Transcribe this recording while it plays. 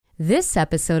This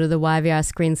episode of the YVR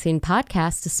Screen Scene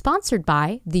podcast is sponsored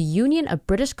by the Union of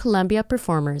British Columbia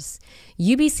Performers.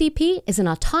 UBCP is an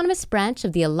autonomous branch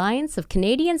of the Alliance of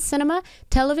Canadian Cinema,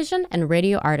 Television, and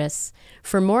Radio Artists.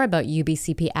 For more about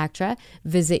UBCP ACTRA,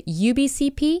 visit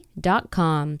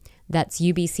ubcp.com. That's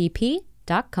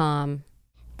ubcp.com.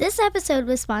 This episode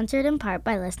was sponsored in part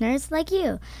by listeners like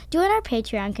you. Join our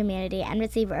Patreon community and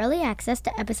receive early access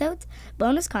to episodes,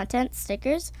 bonus content,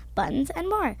 stickers, buttons, and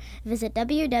more. Visit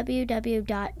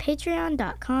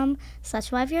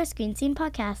www.patreon.com/YVR Screen Scene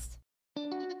Podcast.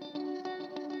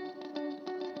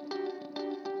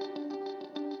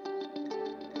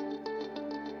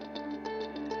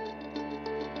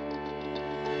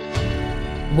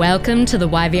 Welcome to the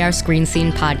YVR Screen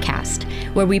Scene podcast,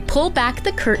 where we pull back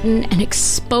the curtain and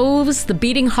expose the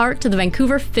beating heart of the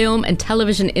Vancouver film and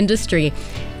television industry,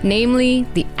 namely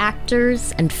the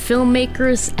actors and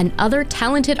filmmakers and other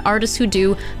talented artists who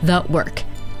do the work.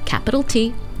 Capital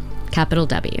T, capital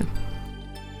W.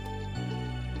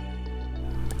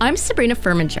 I'm Sabrina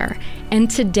Furminger, and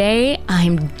today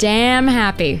I'm damn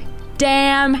happy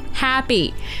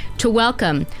to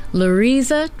welcome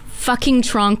Louriza fucking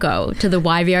Tronco to the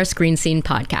YVR Screen Scene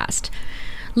podcast.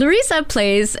 Louriza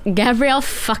plays Gabrielle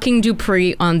fucking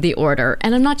Dupree on The Order,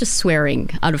 and I'm not just swearing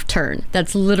out of turn.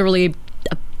 That's literally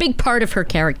a big part of her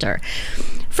character.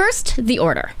 First, The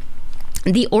Order.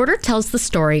 The Order tells the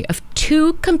story of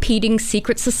two competing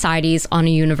secret societies on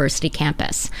a university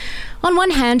campus. On one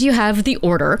hand, you have The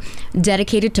Order,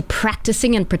 dedicated to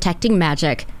practicing and protecting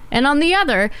magic. And on the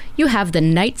other, you have the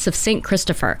Knights of St.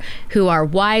 Christopher, who are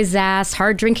wise-ass,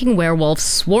 hard-drinking werewolves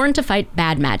sworn to fight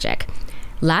bad magic.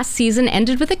 Last season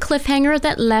ended with a cliffhanger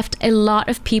that left a lot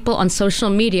of people on social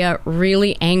media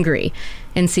really angry.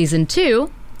 And season 2,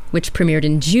 which premiered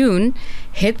in June,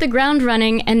 hit the ground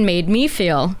running and made me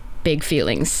feel big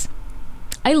feelings.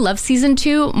 I love season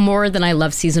 2 more than I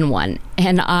love season 1,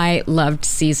 and I loved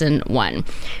season 1.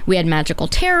 We had magical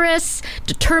terrorists,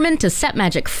 determined to set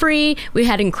magic free. We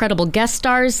had incredible guest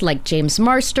stars like James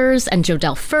Marsters and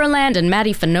Jodelle Furland and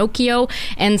Maddie Finocchio,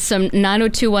 and some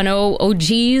 90210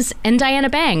 OGs and Diana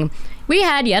Bang. We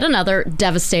had yet another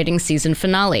devastating season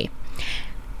finale.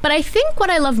 But I think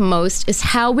what I love most is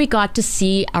how we got to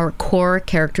see our core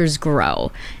characters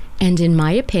grow. And in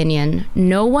my opinion,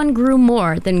 no one grew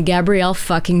more than Gabrielle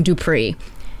fucking Dupree.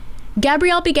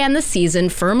 Gabrielle began the season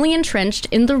firmly entrenched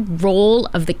in the role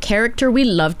of the character we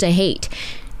love to hate,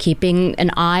 keeping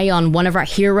an eye on one of our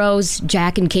heroes,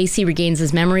 Jack, in case he regains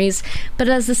his memories. But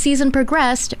as the season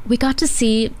progressed, we got to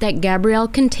see that Gabrielle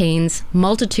contains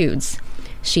multitudes.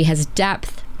 She has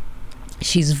depth.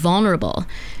 She's vulnerable.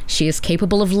 She is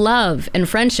capable of love and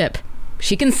friendship.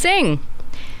 She can sing.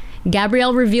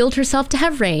 Gabrielle revealed herself to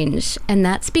have range, and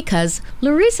that's because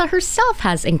Louriza herself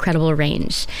has incredible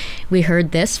range. We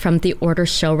heard this from The Order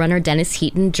showrunner Dennis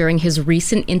Heaton during his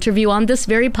recent interview on this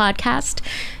very podcast.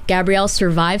 Gabrielle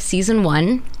survived season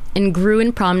 1 and grew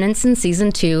in prominence in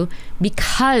season 2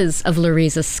 because of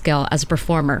Louriza's skill as a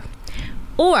performer.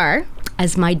 Or,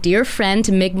 as my dear friend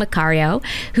Mig Macario,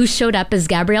 who showed up as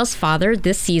Gabrielle's father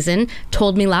this season,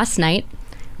 told me last night,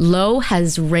 Lo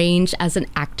has range as an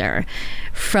actor.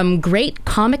 From great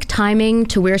comic timing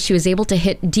to where she was able to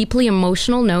hit deeply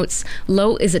emotional notes,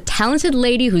 Lo is a talented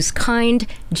lady who's kind,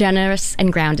 generous,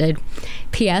 and grounded.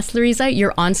 P.S. Louriza,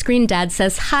 your on-screen dad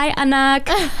says, "Hi, Anak."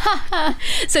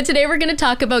 So today we're going to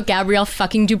talk about Gabrielle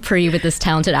fucking Dupree with this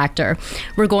talented actor.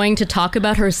 We're going to talk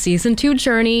about her season 2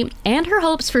 journey and her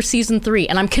hopes for season 3.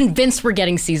 And I'm convinced we're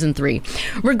getting season 3.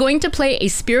 We're going to play a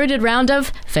spirited round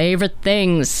of favorite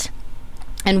things.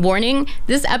 And warning,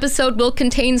 this episode will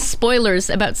contain spoilers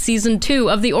about season 2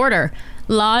 of The Order.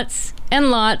 Lots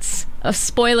and lots of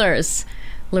spoilers.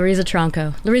 Louriza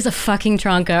Tronco. Louriza fucking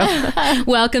Tronco.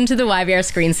 Welcome to the YVR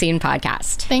Screen Scene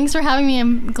podcast. Thanks for having me.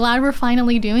 I'm glad we're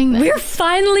finally doing this. We're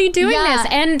finally doing this.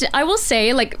 And I will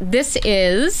say, this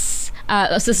is...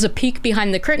 this is a peek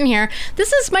behind the curtain here.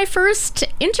 This is my first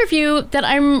interview that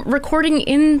I'm recording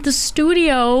in the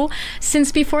studio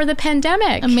since before the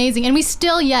pandemic. Amazing. And we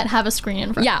still yet have a screen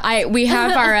in front of us. We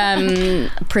have our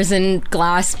prison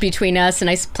glass between us, a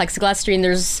nice plexiglass screen.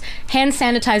 There's hand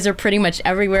sanitizer pretty much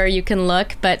everywhere you can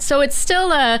look. But so it's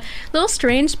still a little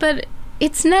strange, but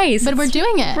it's nice. But we're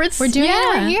doing it. We're doing it.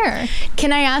 We're here.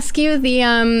 Can I ask you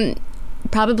the...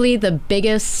 probably the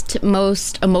biggest,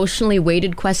 most emotionally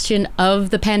weighted question of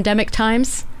the pandemic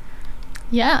times?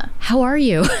 Yeah. How are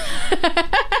you?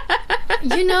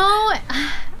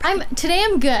 Today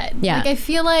I'm good. Yeah. I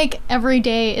feel like every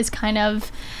day is kind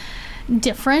of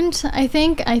different, I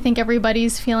think. I think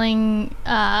everybody's feeling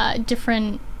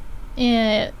different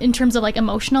in terms of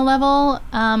emotional level.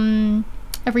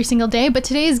 every single day, but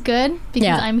today is good because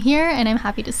Yeah. I'm here and I'm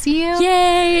happy to see you.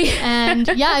 Yay! And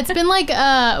yeah, it's been like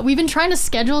we've been trying to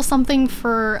schedule something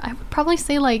for, I would probably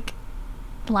say, like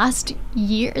last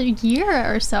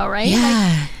year or so, right?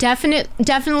 Yeah,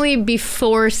 definitely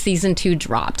before season 2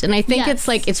 dropped. And I think Yes.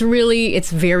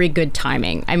 it's very good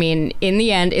timing. I mean, in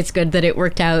the end, it's good that it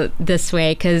worked out this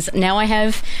way, because now I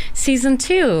have season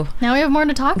 2. Now we have more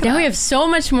to talk about. Now we have so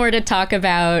much more to talk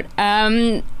about.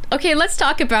 Okay, let's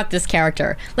talk about this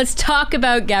character. Let's talk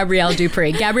about Gabrielle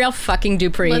Dupree. Gabrielle fucking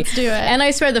Dupree. Let's do it. And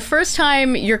I swear, the first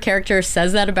time your character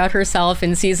says that about herself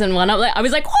in season 1, I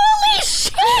was like, holy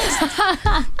shit!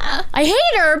 I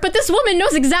hate her, but this woman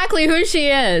knows exactly who she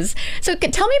is. So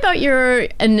tell me about your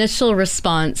initial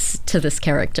response to this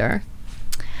character.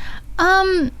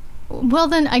 Well,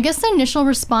 then I guess the initial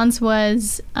response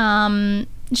was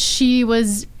she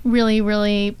was really,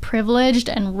 really privileged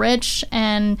and rich,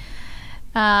 and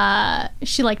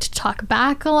she liked to talk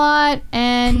back a lot.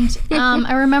 And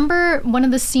I remember one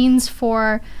of the scenes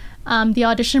for the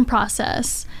audition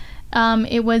process.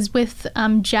 It was with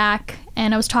Jack,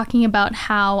 and I was talking about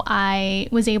how I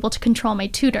was able to control my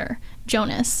tutor,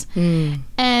 Jonas.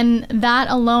 And that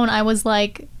alone, I was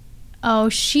like, oh,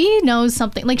 she knows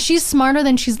something. Like, she's smarter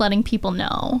than she's letting people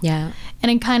know. Yeah.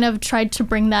 And I kind of tried to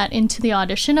bring that into the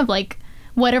audition of, like,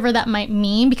 whatever that might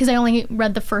mean, because I only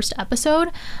read the first episode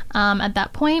at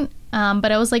that point.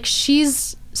 But I was like,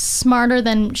 she's smarter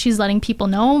than she's letting people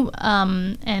know.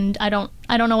 And I don't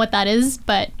know what that is,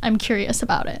 but I'm curious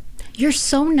about it. You're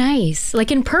so nice.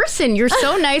 Like, in person, you're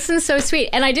so nice and so sweet.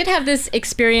 And I did have this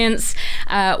experience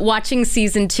watching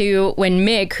season 2 when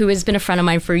Mick, who has been a friend of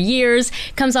mine for years,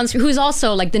 comes on, who's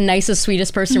also like the nicest,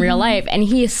 sweetest person in real life. And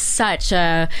he is such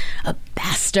a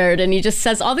bastard. And he just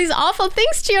says all these awful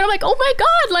things to you. And I'm like, oh my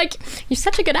God, like, you're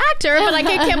such a good actor, but like,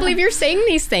 I can't believe you're saying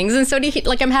these things. And so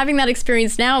like, I'm having that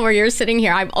experience now where you're sitting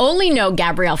here. I only know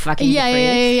Gabrielle fucking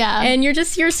Dupree. Yeah. And you're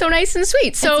so nice and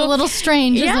sweet. So it's a little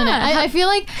strange, isn't it? Yeah. I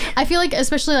feel like,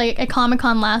 especially like at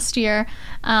Comic-Con last year,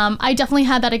 I definitely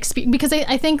had that experience, because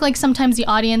I think like sometimes the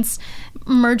audience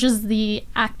merges the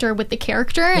actor with the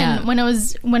character. Yeah. And when I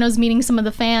was meeting some of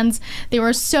the fans, they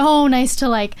were so nice to,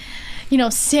 like, you know,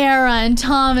 Sarah and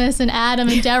Thomas and Adam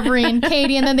and Devery and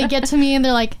Katie, and then they get to me and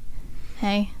they're like,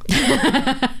 hey.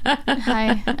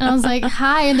 Hi. And I was like,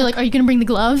 hi. And they're like, are you gonna bring the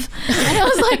glove? And I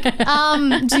was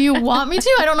like, do you want me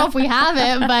to? I don't know if we have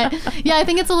it, but yeah, I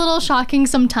think it's a little shocking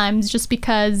sometimes, just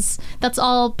because that's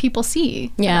all people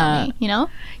see about me, you know?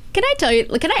 Can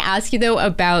I ask you though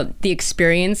about the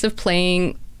experience of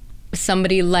playing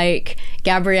somebody like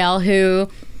Gabrielle, who,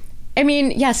 I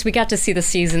mean, yes, we got to see the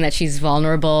season that she's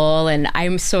vulnerable, and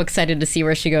I'm so excited to see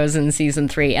where she goes in season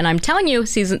 3. And I'm telling you,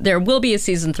 there will be a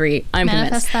season 3. I'm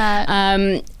Manifest convinced.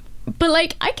 that. But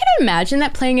like, I can imagine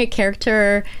that playing a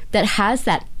character that has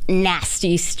that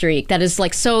nasty streak, that is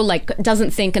like so like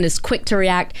doesn't think and is quick to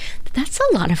react. That's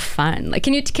a lot of fun. Like,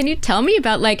 can you tell me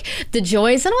about like the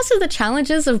joys and also the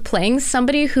challenges of playing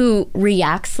somebody who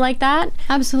reacts like that?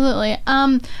 Absolutely.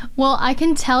 Well, I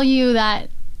can tell you that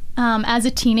as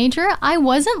a teenager, I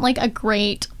wasn't like a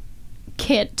great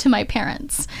kid to my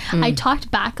parents. I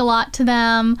talked back a lot to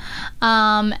them,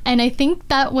 and I think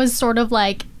that was sort of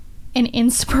like an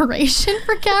inspiration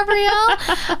for Gabrielle.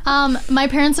 My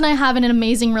parents and I have an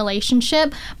amazing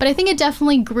relationship, but I think it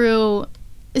definitely grew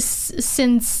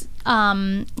since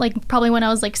like probably when I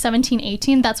was like 17,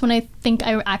 18. That's when I think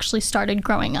I actually started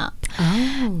growing up.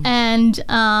 And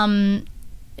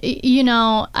you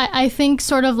know, I think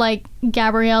sort of like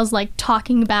Gabrielle's like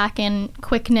talking back and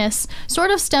quickness sort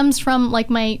of stems from like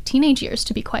my teenage years,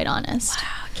 to be quite honest.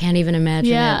 Wow, can't even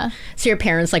imagine it. So your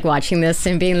parents like watching this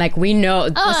and being like, we know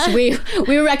this,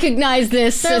 we recognize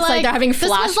this. It's like they're having flashbacks. This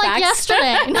was like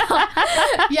yesterday. No.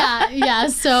 Yeah.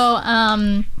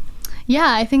 So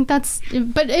yeah, I think but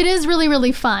it is really,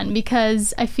 really fun,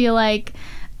 because I feel like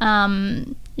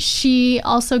she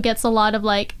also gets a lot of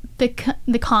like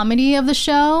the comedy of the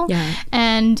show. Yeah.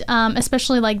 And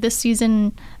especially like this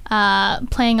season,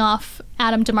 playing off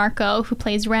Adam DeMarco, who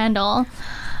plays Randall.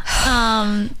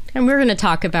 And we're going to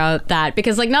talk about that,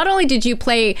 because like not only did you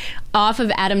play off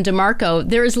of Adam DeMarco,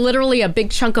 there is literally a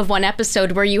big chunk of one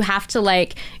episode where you have to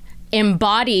like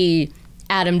embody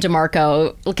Adam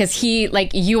DeMarco, because he,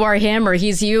 like, you are him or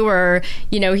he's you, or,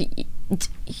 you know,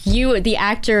 you, the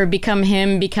actor, become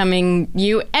him becoming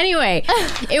you. Anyway,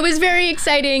 it was very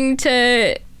exciting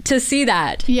to see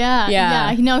that.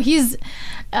 Yeah. You know, he's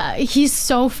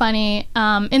so funny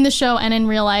in the show and in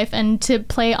real life, and to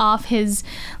play off his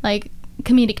like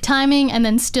comedic timing and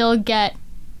then still get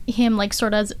him like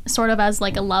sort of as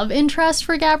like a love interest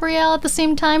for Gabrielle at the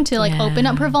same time to like open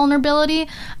up her vulnerability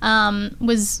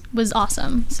was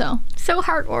awesome. So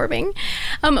heartwarming.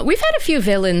 We've had a few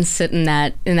villains sit in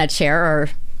that chair, or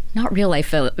not real life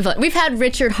villain. We've had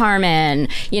Richard Harmon,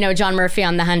 John Murphy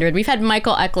on The 100. We've had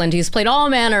Michael Eklund, who's played all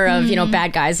manner of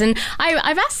bad guys. And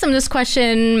I've asked them this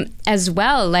question as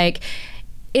well, like,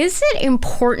 is it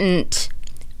important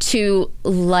to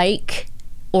like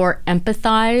or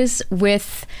empathize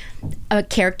with a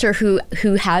character who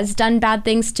has done bad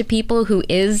things to people, who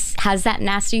has that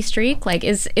nasty streak? Like,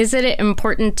 is it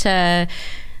important to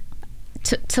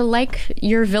like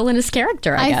your villainous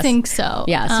character? I guess. I think so.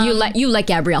 Yeah. So you like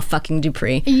Gabrielle fucking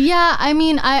Dupree. Yeah. I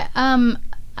mean, I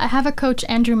have a coach,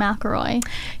 Andrew McElroy.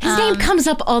 His name comes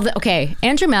up okay,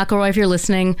 Andrew McElroy, if you're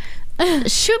listeing,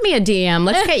 shoot me a DM.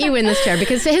 Let's get you in this chair,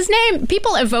 because his name,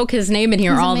 people evoke his name in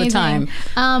here all amazing. The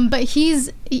time. But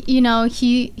he's,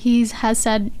 he has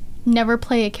said, never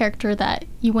play a character that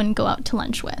you wouldn't go out to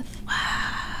lunch with.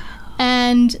 Wow.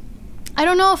 And I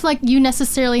don't know if like you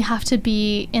necessarily have to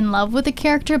be in love with a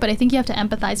character, but I think you have to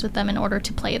empathize with them in order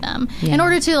to play them. Yeah. In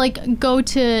order to like go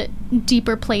to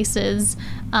deeper places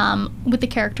with the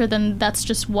character, then that's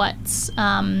just what's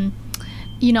on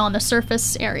the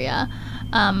surface area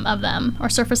of them, or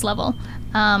surface level.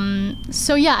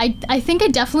 So yeah, I think I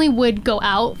definitely would go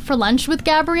out for lunch with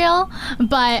Gabrielle,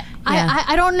 but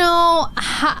I don't know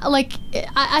how, like,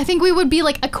 I think we would be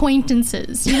like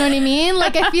acquaintances, you know what I mean?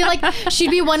 Like, I feel like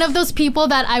she'd be one of those people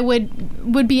that I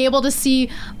would be able to see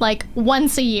like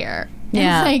once a year.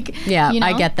 Yeah. Like,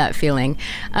 I get that feeling.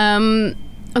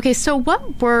 Okay, so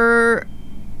what were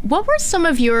some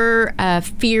of your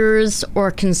fears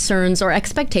or concerns or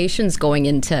expectations going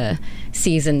into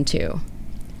season 2?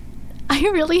 I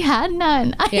really had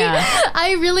none.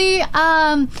 I really,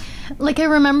 I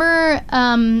remember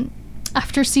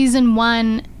after season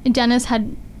 1, Dennis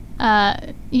had,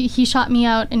 he shot me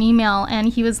out an email and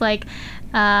he was like,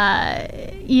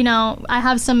 I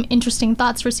have some interesting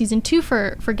thoughts for season 2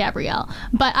 for Gabrielle.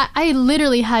 But I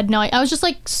literally had I was just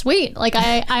like, sweet, like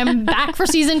I'm back for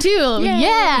season 2.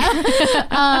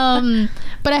 Yeah.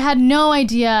 But I had no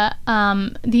idea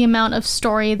the amount of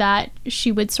story that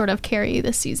she would sort of carry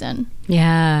this season.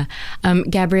 Yeah.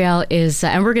 Gabrielle is,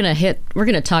 and we're going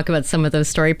to talk about some of those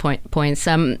story points.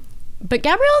 But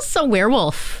Gabrielle's a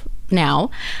werewolf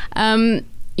now.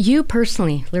 You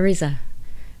personally, Louriza,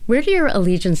 where do your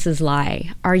allegiances lie?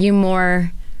 Are you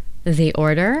more the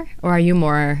Order, or are you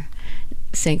more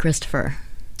St. Christopher?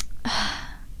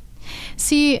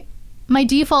 See, my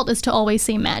default is to always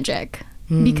say magic,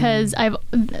 because I've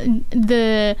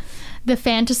the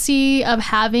fantasy of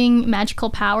having magical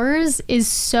powers is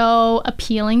so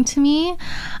appealing to me.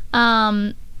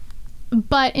 But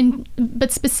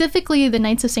specifically the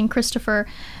Knights of St. Christopher,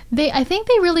 I think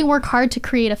they really work hard to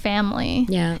create a family.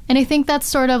 Yeah. And I think that's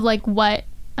sort of like what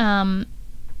now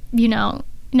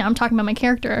I'm talking about my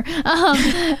character,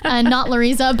 and not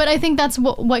Louriza, but I think that's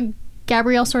what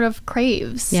Gabrielle sort of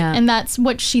craves. Yeah. And that's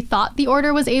what she thought the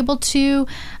Order was able to,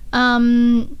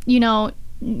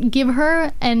 give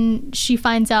her, and she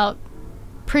finds out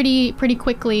pretty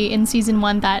quickly in season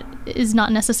 1 that is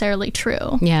not necessarily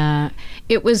true. Yeah.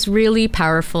 It was really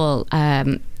powerful,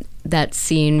 that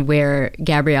scene where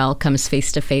Gabrielle comes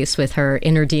face to face with her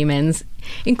inner demons,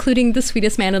 including the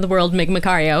sweetest man in the world, Mig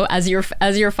Macario, as your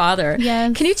father.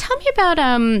 Yes. Can you tell me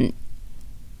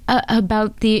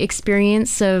about the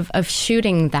experience of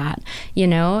shooting that,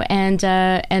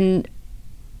 and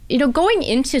going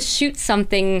in to shoot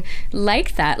something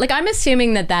like that? Like, I'm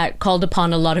assuming that called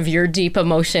upon a lot of your deep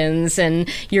emotions and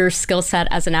your skill set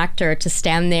as an actor to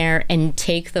stand there and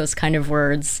take those kind of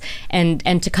words and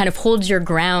to kind of hold your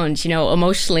ground,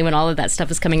 emotionally when all of that stuff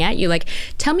is coming at you. Like,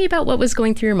 tell me about what was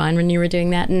going through your mind when you were doing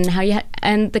that, and how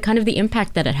and the kind of the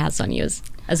impact that it has on you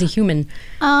as a human.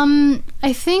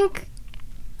 I think,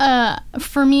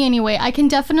 for me anyway, I can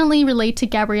definitely relate to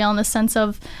Gabrielle in the sense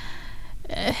of,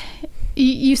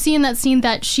 you see in that scene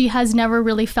that she has never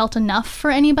really felt enough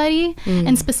for anybody,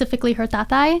 and specifically her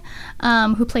tatay,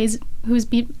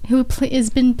 who's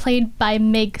been played by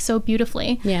Meg so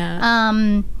beautifully. Yeah.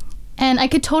 And I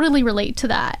could totally relate to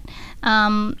that.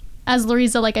 As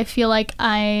Louriza, like, I feel like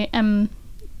I am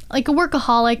like a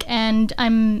workaholic, and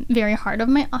I'm very hard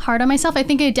on myself. I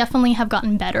think I definitely have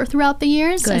gotten better throughout the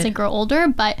years as I grow older,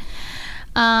 but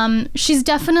she's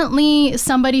definitely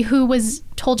somebody who was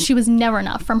told she was never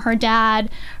enough from her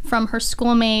dad, from her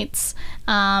schoolmates,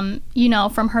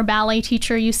 from her ballet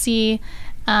teacher, you see.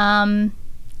 And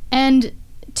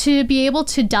to be able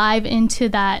to dive into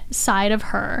that side of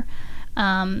her,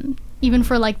 even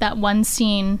for like that one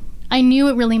scene, I knew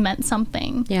it really meant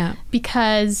something. Yeah.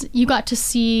 Because you got to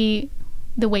see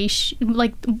the way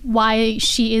why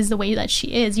she is the way that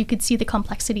she is. You could see the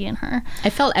complexity in her. I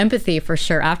felt empathy for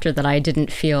sure after that I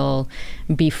didn't feel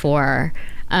before.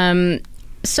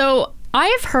 So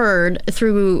I've heard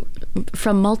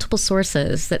from multiple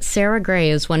sources that Sarah Gray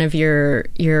is one of your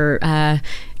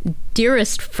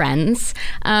dearest friends.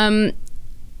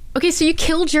 Okay, so you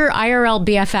killed your IRL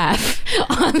BFF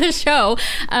on the show.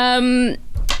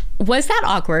 Was that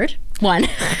awkward? One.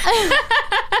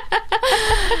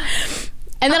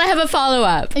 And then I have a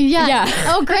follow-up. Yeah.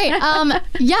 Oh, great.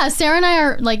 Yeah, Sarah and I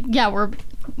are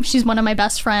she's one of my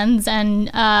best friends, and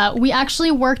we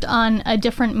actually worked on a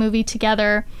different movie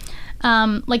together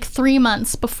 3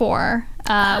 months before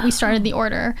we started The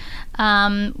Order,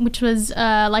 which was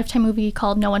a Lifetime movie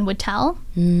called No One Would Tell.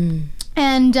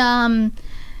 And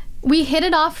we hit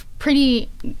it off pretty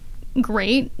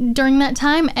great during that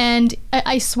time, and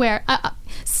I swear,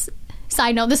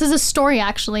 side note, this is a story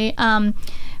actually.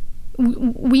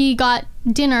 We got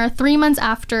dinner 3 months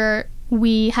after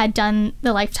we had done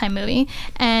the Lifetime movie,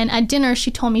 and at dinner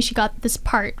she told me she got this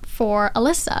part for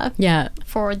Alyssa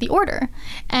for The Order,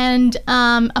 and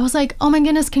I was like, oh my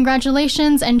goodness,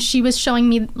 congratulations. And she was showing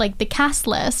me like the cast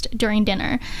list during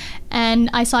dinner, and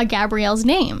I saw Gabrielle's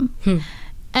name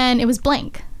and it was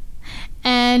blank,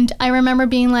 and I remember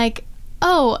being like,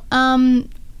 oh,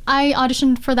 I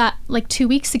auditioned for that like 2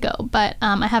 weeks ago, but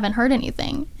I haven't heard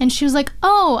anything. And she was like,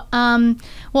 oh,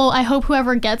 well, I hope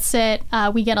whoever gets it,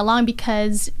 we get along,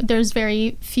 because there's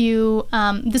very few,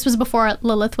 this was before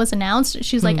Lilith was announced.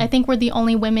 She was like, I think we're the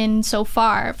only women so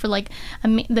far for like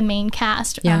the main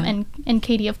cast, and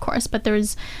Katie, of course, but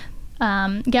there's,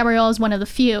 Gabrielle is one of the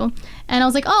few. And I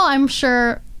was like, oh, I'm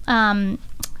sure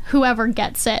whoever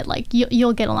gets it, like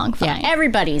you'll get along fine. Yeah,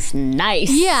 everybody's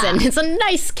nice. Yeah. And it's a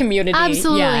nice community.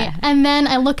 Absolutely. Yeah. And then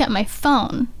I look at my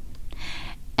phone,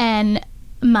 and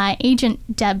my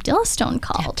agent, Deb Dillistone,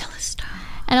 called. Deb Dillistone.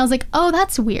 And I was like, oh,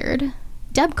 that's weird.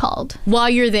 Deb called. While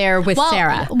you're there with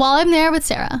Sarah. While I'm there with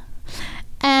Sarah.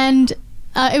 And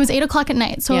it was 8 o'clock at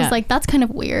night. So I was like, that's kind of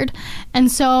weird. And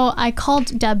so I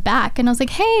called Deb back, and I was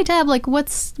like, hey, Deb, like,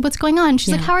 what's going on?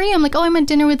 She's like, how are you? I'm like, oh, I'm at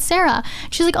dinner with Sarah.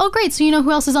 She's like, oh, great. So you know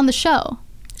who else is on the show?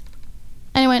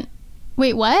 And I went,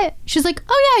 wait, what? She's like,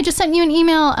 oh, yeah, I just sent you an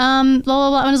email, blah, blah,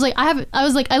 blah. And I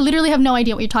was like, I literally have no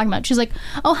idea what you're talking about. She's like,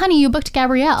 oh, honey, you booked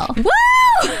Gabrielle. Woo!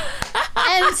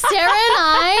 And Sarah and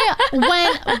I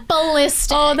went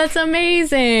ballistic. Oh, that's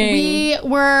amazing. We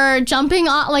were jumping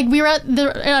on, like, we were at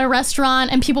a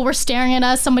restaurant, and people were staring at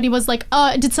us. Somebody was like,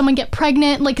 oh, did someone get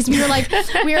pregnant? Like, 'cause we were like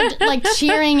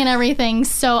cheering and everything.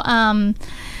 So,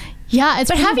 yeah, it's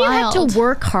But have wild. you had to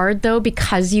work hard, though,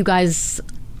 because you guys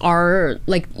are,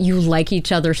 like, you like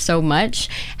each other so much?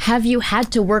 Have you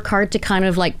had to work hard to kind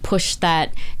of, like, push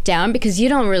that down? Because you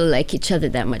don't really like each other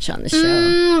that much on the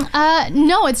show.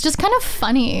 No, it's just kind of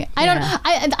funny.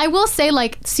 I will say,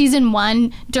 like, season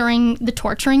 1, during the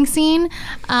torturing scene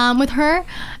with her,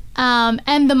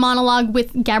 and the monologue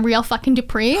with Gabrielle fucking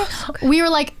Dupree, we were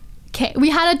like, okay, we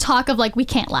had a talk of like, we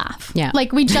can't laugh. Yeah.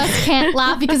 Like, we just can't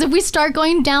laugh, because if we start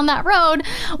going down that road,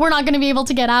 we're not going to be able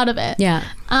to get out of it. Yeah.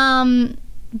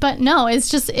 But no, I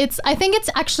think it's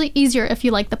actually easier if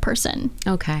you like the person.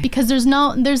 Okay. Because there's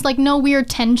like no weird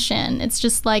tension. It's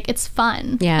just like, it's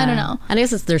fun. Yeah. I don't know. And I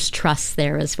guess there's trust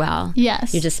there as well.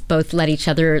 Yes. You just both let each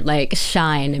other like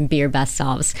shine and be your best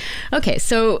selves. Okay,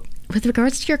 so with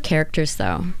regards to your characters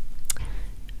though,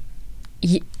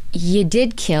 you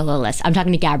did kill Alyssa. I'm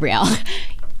talking to Gabrielle.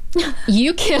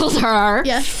 You killed her.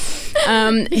 Yes.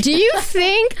 Do you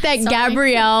think that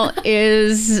Gabrielle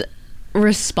is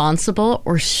responsible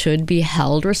or should be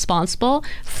held responsible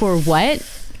for what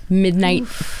Midnight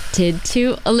did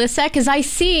to Alyssa? Because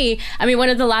one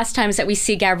of the last times that we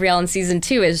see Gabrielle in season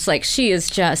 2 is like, she is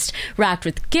just racked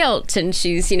with guilt, and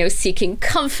she's, seeking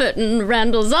comfort in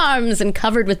Randall's arms and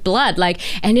covered with blood, like,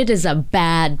 and it is a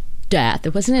bad death.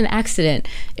 It wasn't an accident.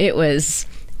 It was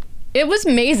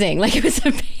amazing. Like, it was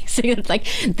amazing. Like,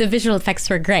 the visual effects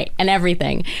were great and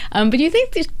everything. But do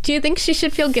you think she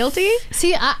should feel guilty?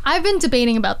 See, I've been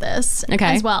debating about this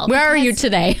as well. Where are you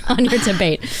today on your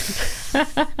debate?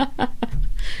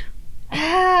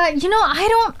 I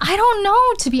don't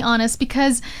know, to be honest,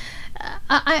 because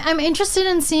I'm interested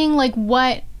in seeing like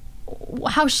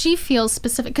how she feels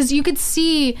specific, because you could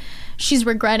see she's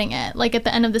regretting it, like at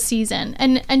the end of the season,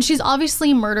 and she's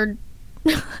obviously murdered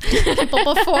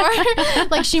people before.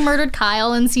 Like, she murdered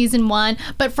Kyle in season 1,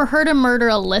 but for her to murder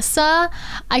Alyssa,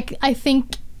 I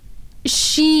think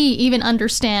she even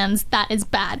understands that is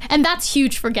bad, and that's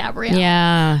huge for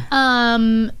Gabrielle.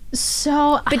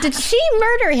 But did she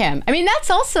murder him? I mean, that's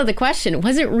also the question.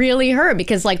 Was it really her?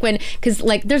 Because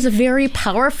there's a very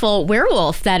powerful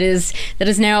werewolf that is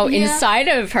now inside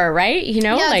of her, right?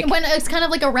 When it's kind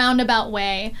of like a roundabout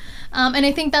way, and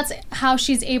I think that's how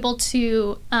she's able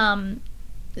to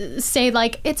say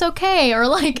like it's okay, or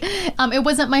like it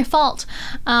wasn't my fault,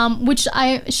 which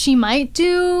she might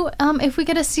do if we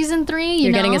get a season 3.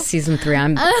 You're getting a season 3.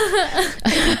 I'm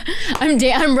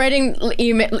writing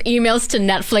emails to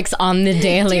Netflix on the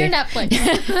daily. Dear Netflix,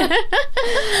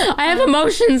 I have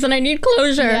emotions and I need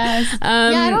closure. Yes.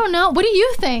 I don't know. What do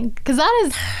you think? Because that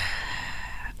is.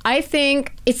 I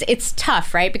think it's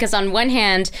tough, right? Because on one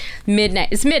hand,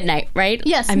 it's midnight, right?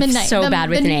 Yes, I'm midnight. so bad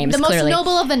with names. The most clearly.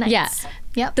 noble of the knights. Yeah.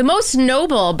 Yep. The most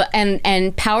noble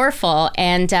and powerful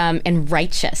and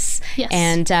righteous. Yes.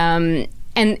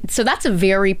 And so that's a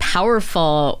very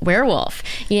powerful werewolf,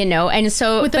 and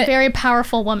so with a very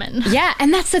powerful woman. Yeah,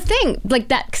 and that's the thing, like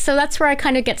that. So that's where I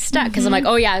kind of get stuck, because I'm like,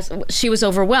 oh yeah, she was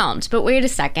overwhelmed. But wait a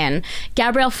second,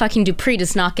 Gabrielle fucking Dupree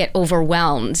does not get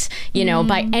overwhelmed,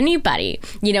 by anybody,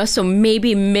 So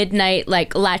maybe Midnight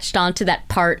like latched onto that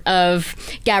part of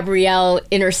Gabrielle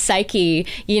inner psyche,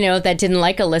 that didn't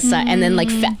like Alyssa, and then like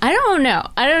I don't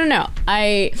know.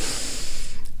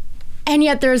 And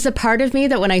yet there's a part of me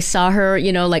that when I saw her,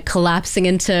 like collapsing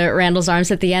into Randall's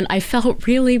arms at the end, I felt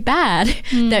really bad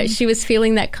that she was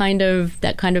feeling that kind of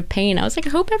pain. I was like, I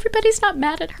hope everybody's not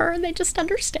mad at her and they just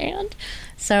understand.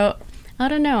 So I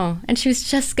don't know. And she was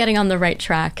just getting on the right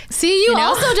track. See, you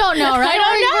also don't know, right? I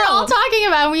don't know. We're all talking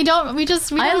about it. We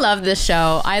don't. I love this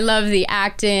show. I love the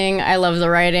acting. I love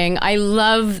the writing. I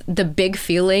love the big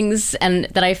feelings and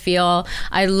that I feel.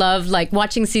 I love like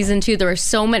watching season 2. There were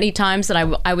so many times that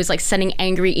I was like sending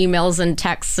angry emails and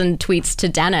texts and tweets to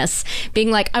Dennis being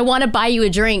like, I want to buy you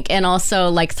a drink and also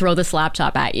like throw this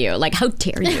laptop at you. Like, how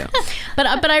dare you?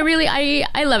 but I really,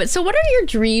 I love it. So what are your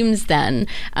dreams then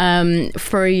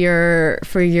for your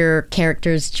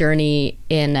character's journey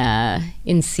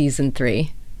in season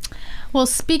 3? Well,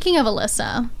 speaking of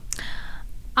Alyssa,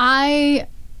 I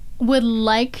would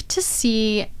like to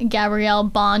see Gabrielle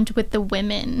bond with the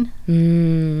women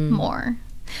more,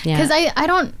 because I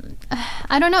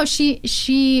don't know,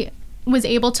 she was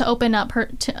able to open up her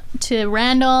to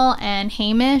Randall and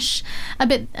Hamish a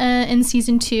bit in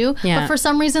season 2, but for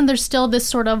some reason there's still this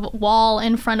sort of wall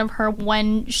in front of her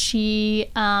when she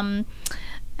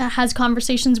has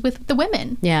conversations with the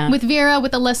women. Yeah. With Vera,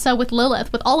 with Alyssa, with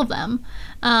Lilith, with all of them.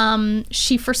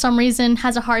 She, for some reason,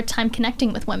 has a hard time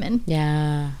connecting with women.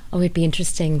 Yeah. Oh, it'd be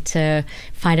interesting to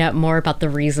find out more about the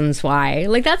reasons why.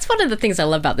 Like, that's one of the things I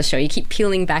love about the show. You keep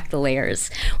peeling back the layers.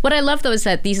 What I love, though, is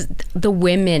that the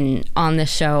women on the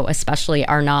show especially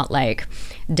are not like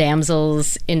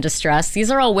damsels in distress. These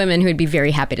are all women who'd be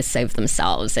very happy to save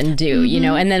themselves and do,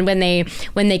 and then when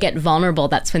they get vulnerable,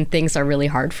 that's when things are really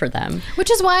hard for them.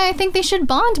 Which is why I think they should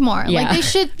bond more. Yeah. Like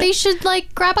they should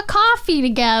like grab a coffee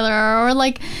together, or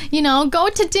like, go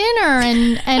to dinner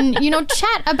and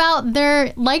chat about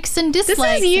their likes and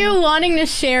dislikes. This is you wanting to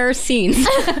share scenes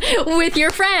with your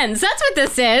friends. That's what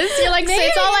this is. You're like,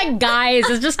 it's all like guys.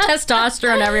 It's just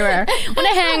testosterone everywhere. I want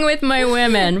to hang with my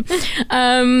women.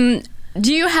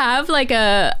 Do you have like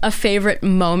a favorite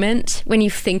moment when you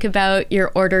think about your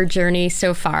Order journey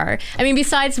so far? I mean,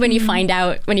 besides when you found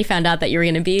out that you were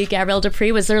going to be Gabrielle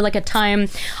Dupree, was there like a time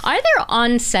either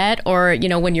on set or,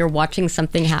 when you're watching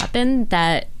something happen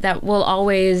that will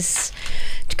always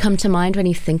come to mind when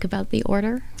you think about the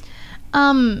Order?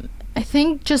 I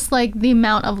think just like the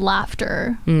amount of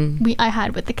laughter I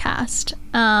had with the cast.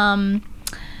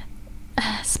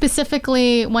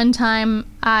 Specifically, one time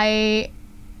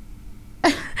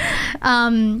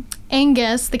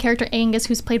Angus, the character Angus,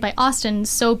 who's played by Austin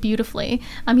so beautifully,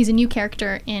 he's a new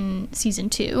character in season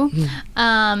 2.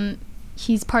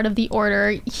 He's part of the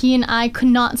Order. He and I could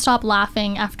not stop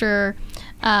laughing after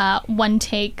one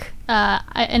take,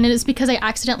 and it is because I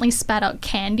accidentally spat out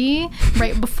candy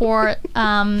right before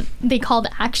they called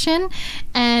action,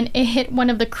 and it hit one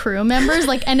of the crew members,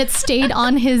 and it stayed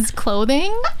on his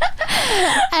clothing,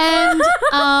 and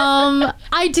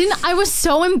I was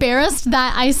so embarrassed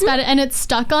that I spat it and it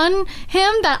stuck on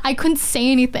him that I couldn't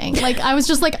say anything. Like, I was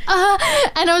just like,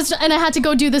 and I had to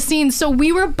go do the scene, so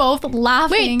we were both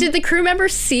laughing. Wait, did the crew member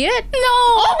see it? No.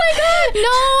 Oh my god. No,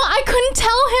 I couldn't tell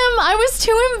him. I was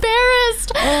too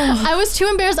embarrassed. I was too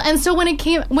embarrassed, and so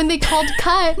when they called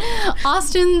cut,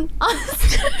 Austin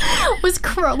was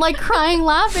crying,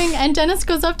 laughing, and Dennis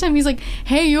goes up to him. He's like,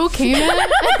 "Hey, you okay, man?"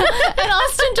 And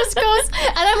Austin just goes, eyes.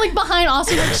 And I'm like behind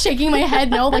Austin, like shaking my head,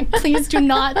 no, like please do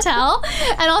not tell.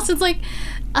 And Austin's like,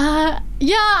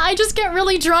 yeah, I just get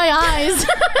really dry eyes.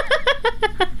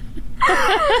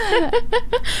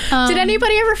 Did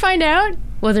anybody ever find out?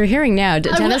 Well, they're hearing now.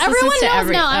 Dennis everyone to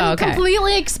knows now. I'm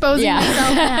completely exposing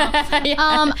myself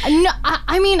now. No,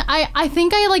 I mean, I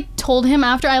think I like told him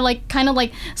after I like kind of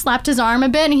like slapped his arm a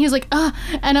bit, and he was like,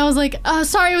 and I was like,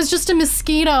 sorry, it was just a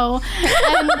mosquito.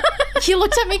 And he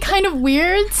looked at me kind of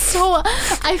weird, so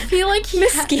I feel like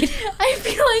I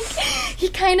feel like he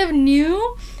kind of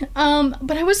knew,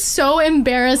 but I was so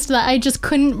embarrassed that I just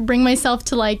couldn't bring myself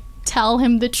to like tell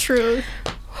him the truth.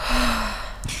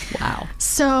 Wow.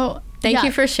 So Thank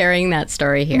you for sharing that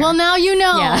story here. Well, now you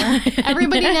know. Yeah.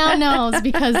 Everybody now knows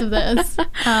because of this.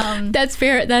 That's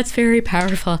very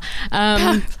powerful.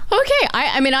 Okay.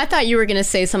 I mean, I thought you were going to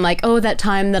say something like, oh, that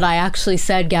time that I actually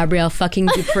said Gabrielle fucking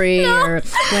Dupree. No. Or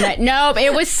when no,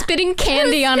 it was spitting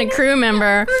candy on a crew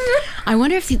member. I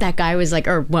wonder if that guy was like,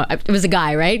 or well, it was a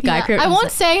guy, right? Guy crew. I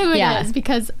won't say who it is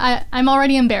because I'm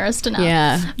already embarrassed enough.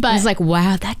 Yeah. But I was like,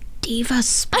 wow, that diva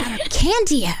spat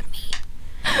candy at me.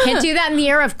 Can't do that in the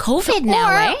era of COVID now,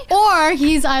 right? Or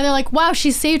he's either like, wow,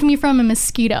 she saved me from a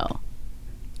mosquito.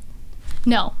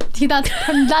 No,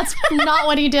 that's not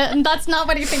what he did. That's not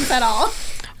what he thinks at all.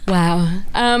 Wow.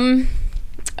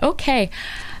 Okay.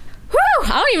 Whew, I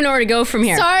don't even know where to go from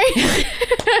here. Sorry.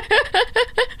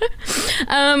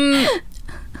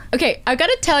 Okay, I've got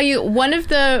to tell you, one of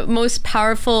the most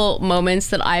powerful moments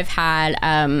that I've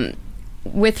had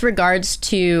with regards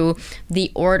to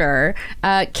The Order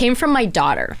came from my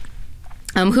daughter,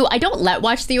 who I don't let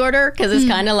watch The Order because it's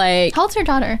kind of like... How old's your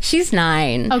daughter? She's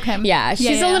 9. Okay. Yeah,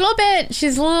 she's a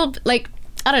little like,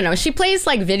 I don't know, she plays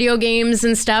like video games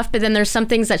and stuff, but then there's some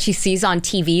things that she sees on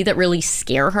TV that really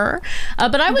scare her.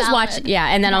 But I was watching,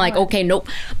 and then I'm like, okay, nope.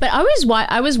 But I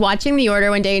was watching The Order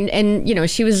one day, and you know,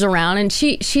 she was around, and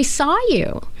she saw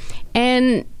you,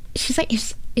 and she's like,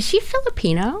 is she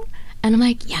Filipino? And I'm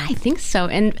like, yeah, I think so.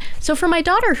 And so for my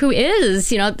daughter, who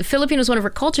is, you know, the Filipino is one of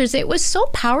her cultures, it was so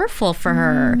powerful for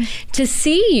her to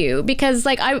see you, because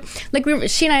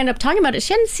she and I ended up talking about it.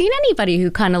 She hadn't seen anybody who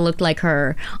kind of looked like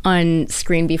her on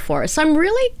screen before. So I'm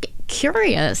really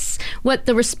curious what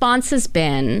the response has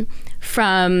been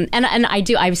from, and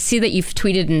I see that you've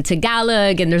tweeted in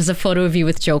Tagalog, and there's a photo of you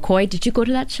with Joe Coy. Did you go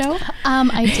to that show?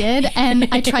 I did, and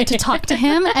I tried to talk to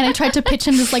him, and I tried to pitch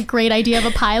him this like great idea of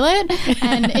a pilot,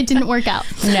 and it didn't work out.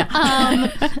 No.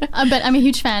 But I'm a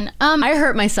huge fan. I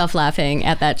hurt myself laughing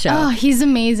at that show. Oh, he's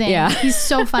amazing. Yeah. He's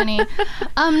so funny.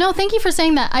 No, thank you for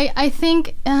saying that. I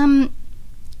think,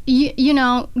 you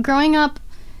know, growing up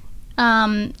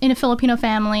in a Filipino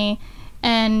family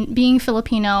and being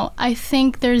Filipino, I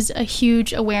think there's a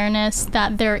huge awareness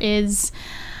that there is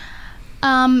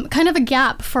kind of a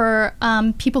gap for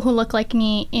people who look like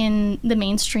me in the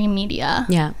mainstream media.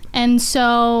 Yeah. And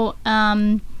so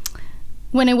when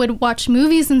I would watch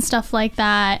movies and stuff like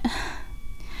that,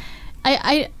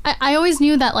 I always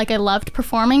knew that like I loved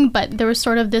performing, but there was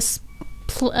sort of this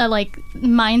like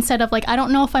mindset of like, I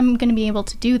don't know if I'm going to be able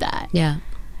to do that. Yeah.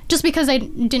 Just because I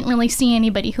didn't really see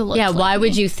anybody who looked like why me.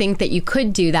 would you think that you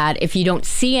could do that if you don't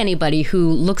see anybody who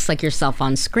looks like yourself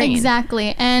on screen?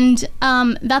 Exactly. And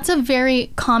that's a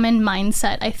very common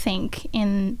mindset, I think,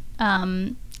 in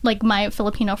like my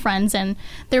Filipino friends and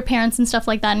their parents and stuff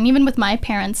like that. And even with my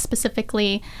parents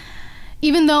specifically,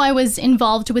 even though I was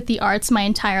involved with the arts my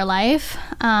entire life,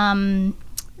 it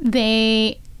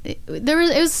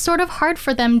was sort of hard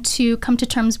for them to come to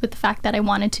terms with the fact that I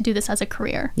wanted to do this as a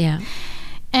career. Yeah.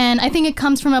 And I think it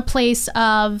comes from a place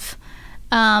of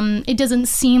it doesn't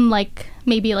seem like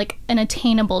maybe like an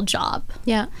attainable job.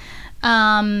 Yeah.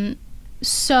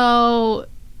 So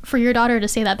for your daughter to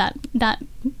say that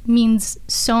means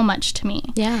so much to me.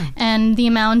 Yeah. And the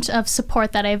amount of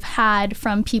support that I've had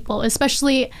from people,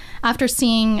 especially after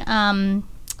seeing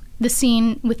the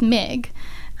scene with Mig,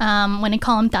 when I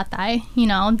call him Tatay, you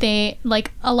know, they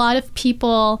like a lot of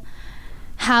people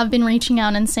have been reaching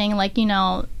out and saying like, you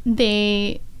know,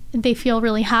 they feel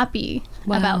really happy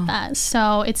about that.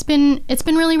 So it's been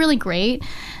really, really great.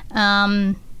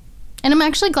 And I'm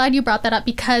actually glad you brought that up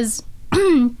because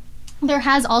there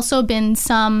has also been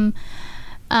some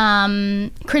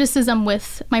criticism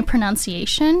with my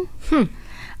pronunciation.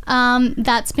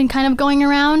 That's been kind of going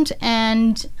around,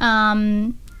 and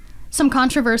some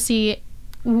controversy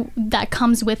that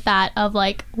comes with that of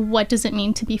like, what does it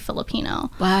mean to be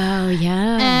Filipino? Wow,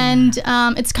 yeah. And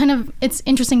it's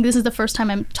interesting. This is the first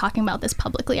time I'm talking about this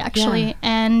publicly, actually. Yeah.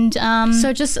 And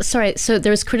so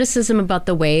there's criticism about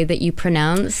the way that you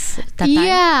pronounce Tatay?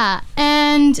 Yeah,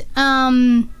 and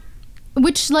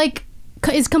which like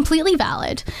is completely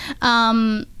valid.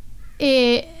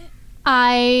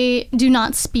 I do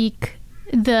not speak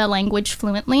the language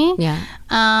fluently. Yeah.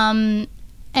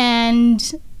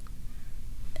 And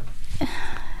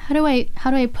how do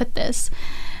I put this?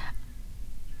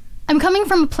 I'm coming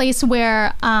from a place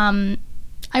where I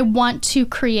want to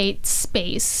create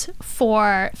space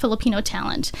for Filipino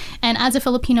talent. And as a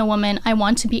Filipino woman, I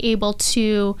want to be able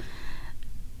to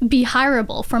be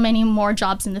hireable for many more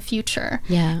jobs in the future.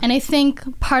 Yeah. And I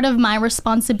think part of my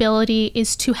responsibility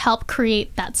is to help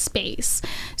create that space.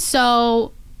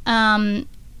 So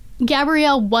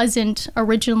Gabrielle wasn't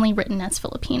originally written as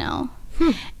Filipino.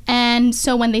 And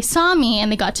so when they saw me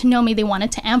and they got to know me, they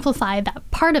wanted to amplify that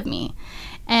part of me.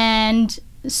 And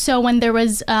so when there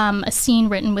was a scene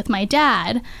written with my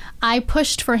dad, I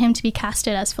pushed for him to be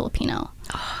casted as Filipino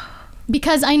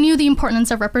because I knew the importance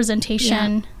of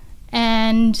representation. Yeah.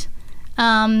 And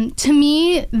to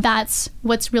me, that's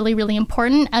what's really, really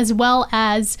important, as well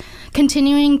as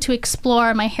continuing to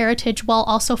explore my heritage while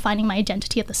also finding my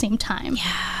identity at the same time.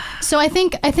 Yeah. So I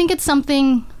think it's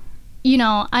something, you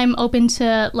know, I'm open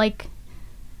to like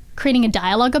creating a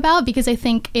dialogue about, because I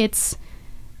think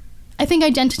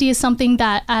identity is something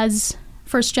that as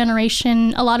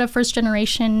a lot of first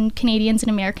generation Canadians and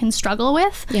Americans struggle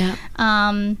with. Yeah.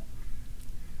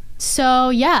 So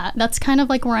yeah, that's kind of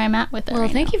like where I'm at with it. Well,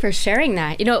 thank you for sharing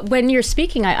that. You know, when you're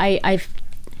speaking, I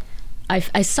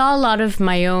saw a lot of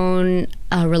my own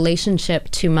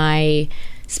relationship to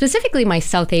specifically my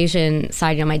South Asian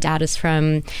side. You know, my dad is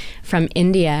from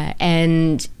India,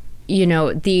 and you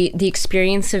know the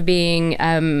experience of being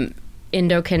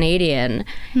Indo-Canadian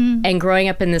and growing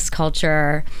up in this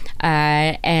culture,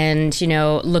 and you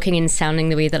know, looking and sounding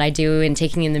the way that I do and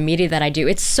taking in the media that I do,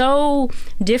 it's so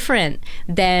different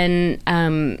than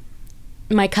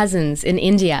my cousins in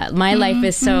India. My life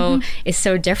is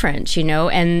so different, you know,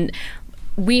 and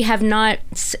we have not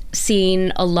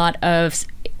seen a lot of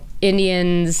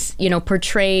Indians, you know,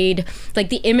 portrayed, like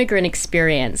the immigrant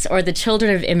experience or the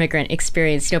children of immigrant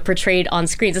experience, you know, portrayed on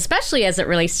screens, especially as it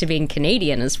relates to being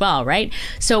Canadian as well, right?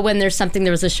 So when there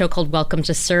was a show called Welcome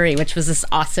to Surrey, which was this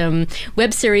awesome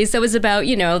web series that was about,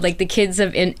 you know, like the kids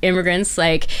of immigrants,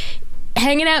 like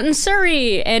hanging out in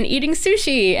Surrey and eating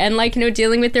sushi and like, you know,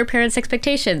 dealing with their parents'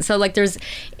 expectations. So like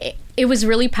it was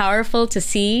really powerful to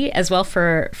see as well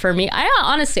for me.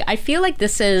 I feel like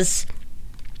this is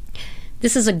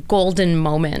a golden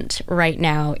moment right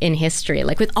now in history.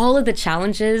 Like with all of the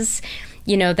challenges,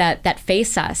 you know, that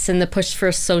face us and the push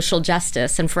for social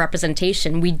justice and for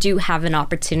representation, we do have an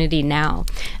opportunity now.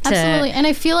 Absolutely. And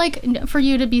I feel like for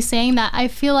you to be saying that, I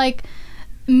feel like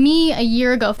me a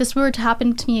year ago, if this were to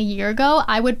happen to me a year ago,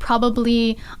 I would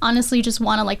probably honestly just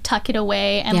want to like tuck it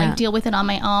away and like deal with it on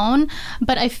my own.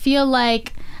 But I feel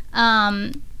like,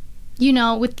 you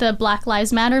know, with the Black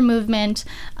Lives Matter movement,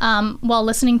 while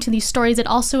listening to these stories, it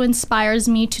also inspires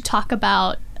me to talk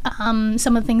about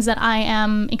some of the things that I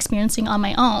am experiencing on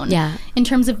my own in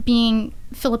terms of being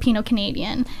Filipino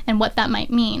Canadian and what that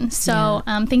might mean. So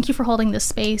thank you for holding this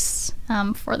space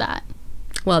for that.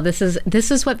 Well, this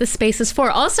is what the space is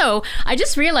for. Also, I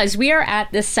just realized we are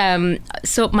at this.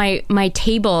 So my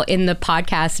table in the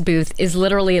podcast booth is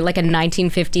literally like a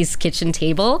 1950s kitchen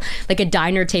table, like a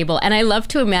diner table. And I love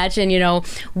to imagine, you know,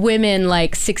 women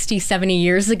like 60, 70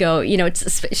 years ago, you know,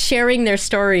 sharing their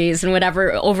stories and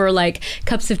whatever over like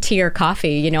cups of tea or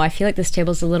coffee. You know, I feel like this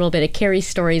table is a little bit of Carrie's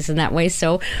stories in that way.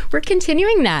 So we're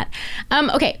continuing that.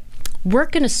 Okay, we're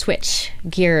gonna switch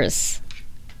gears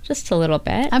just a little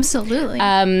bit. Absolutely.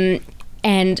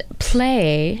 And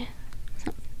play.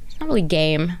 It's not really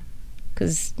game,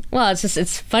 because, well,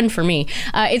 it's fun for me.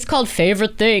 It's called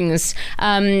Favorite Things,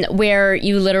 where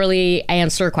you literally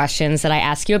answer questions that I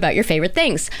ask you about your favorite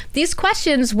things. These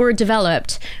questions were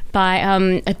developed by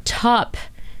a top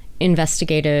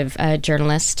investigative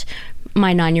journalist,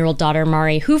 my 9-year-old daughter,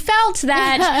 Mari, who felt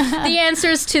that the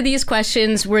answers to these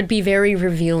questions would be very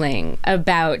revealing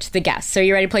about the guests. So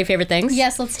you ready to play Favorite Things?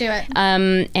 Yes, let's do it. I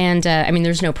mean,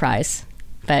 there's no prize,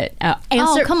 but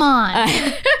answer. Oh, come on.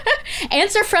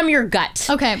 Answer from your gut.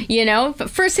 Okay. You know, but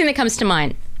first thing that comes to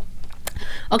mind.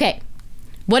 Okay.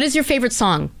 What is your favorite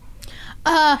song?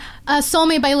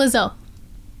 Soulmate by Lizzo.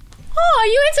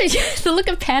 Oh, you answered. The look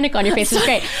of panic on your face is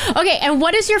great. Okay, and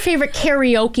what is your favorite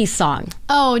karaoke song?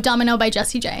 Oh, Domino by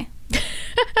Jessie J.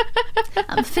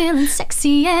 I'm feeling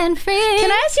sexy and free.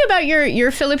 Can I ask you about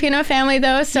your Filipino family,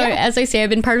 though? So, as I say, I've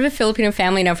been part of a Filipino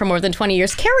family now for more than 20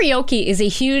 years. Karaoke is a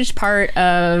huge part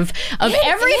of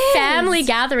every family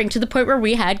gathering, to the point where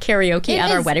we had karaoke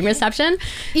at our wedding reception.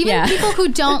 Even people who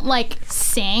don't like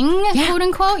sing, quote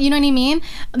unquote, you know what I mean?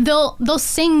 They'll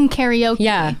sing karaoke.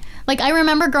 Yeah. Like, I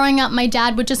remember growing up, my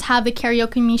dad would just have the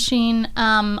karaoke machine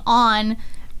on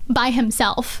by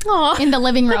himself in the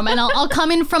living room, and I'll come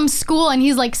in from school and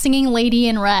he's like singing Lady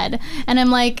in Red, and I'm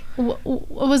like,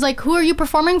 was like, who are you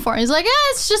performing for? He's like,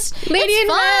 it's just Lady in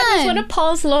fun. Red is one of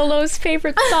Paul's Lolo's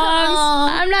favorite songs.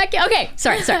 I'm not okay.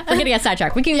 Sorry, we're gonna get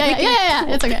sidetracked. We can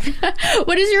it's okay.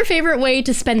 What is your favorite way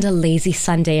to spend a lazy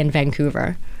Sunday in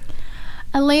Vancouver?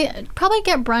 Probably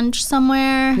get brunch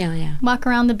somewhere. Yeah. Walk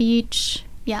around the beach.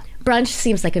 Yeah. Brunch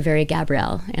seems like a very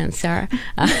Gabrielle answer.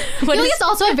 I feel like it's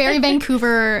also a very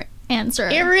Vancouver answer.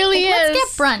 It really is.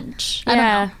 Let's get brunch. I don't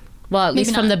know. Well, at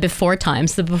least from the before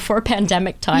times, the before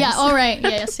pandemic times. Yeah, all right.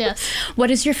 Yes. What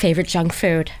is your favorite junk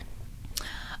food?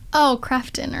 Oh,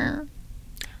 craft dinner.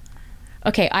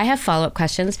 Okay, I have follow-up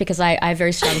questions because I have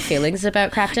very strong feelings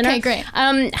about craft dinner. Okay, great.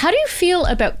 How do you feel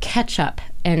about ketchup?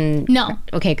 No.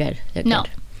 Okay, good. No.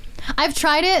 Good. I've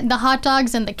tried it, the hot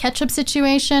dogs and the ketchup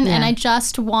situation, and I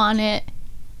just want it.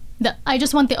 I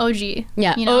just want the OG.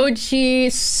 Yeah, you know?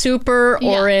 OG, super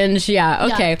orange. Yeah,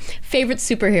 okay. Yeah. Favorite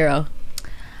superhero?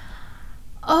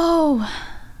 Oh,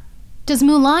 does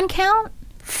Mulan count?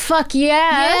 Fuck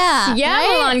yes. Yeah,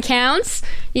 right? Mulan counts.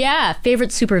 Yeah,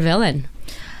 favorite supervillain?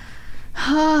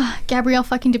 Gabrielle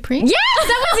fucking Dupree? Yes,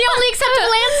 that was the only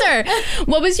acceptable answer.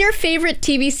 What was your favorite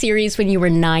TV series when you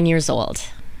were 9 years old?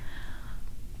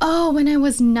 Oh, when I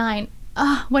was 9.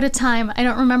 Oh, what a time. I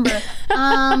don't remember.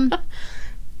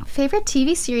 Favorite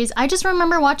TV series? I just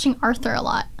remember watching Arthur a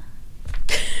lot.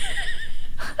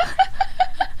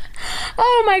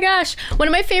 Oh my gosh. One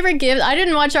of my favorite gifts, I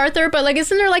didn't watch Arthur, but like,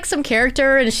 isn't there like some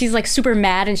character and she's like super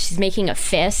mad and she's making a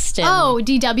fist? And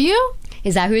DW?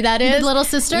 Is that who that is? The little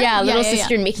sister? Yeah, little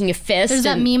sister making a fist. There's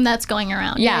that meme that's going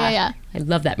around. Yeah. I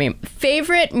love that meme.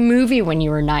 Favorite movie when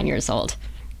you were 9 years old?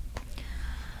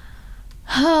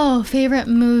 Oh, favorite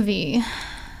movie.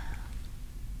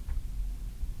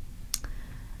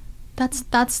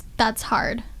 That's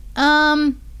hard.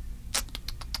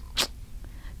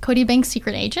 Cody Banks'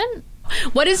 Secret Agent.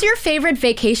 What is your favorite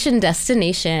vacation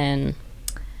destination?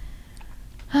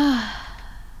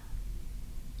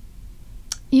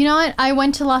 You know what? I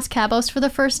went to Los Cabos for the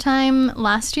first time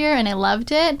last year and I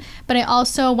loved it. But I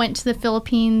also went to the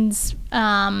Philippines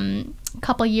a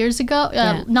couple years ago.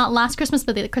 Not last Christmas,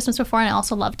 but the Christmas before, and I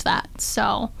also loved that.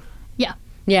 So, yeah.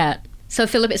 Yeah. So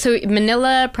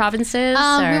Manila provinces?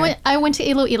 I went to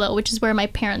Iloilo, which is where my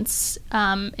parents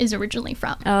is originally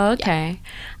from. Oh, okay.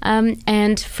 Yeah.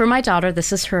 And for my daughter,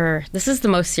 this is the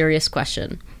most serious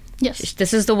question. Yes.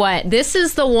 This is the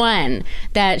one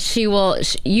that she will,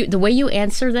 the way you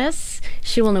answer this,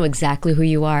 she will know exactly who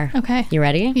you are. Okay. You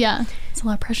ready? Yeah. It's a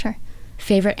lot of pressure.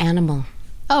 Favorite animal?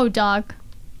 Oh, dog.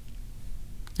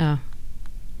 Oh.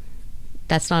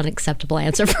 That's not an acceptable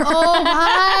answer for her. Oh,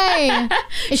 why?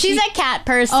 She's a cat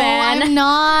person. Oh, I'm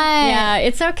not. Yeah,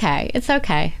 it's okay. It's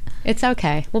okay.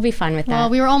 We'll be fine with that. Well,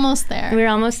 we were almost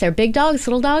there. Big dogs,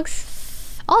 little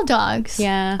dogs? All dogs.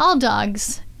 Yeah. All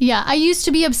dogs. Yeah, I used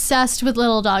to be obsessed with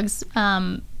little dogs,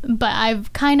 but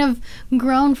I've kind of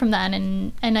grown from that,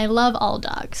 and I love all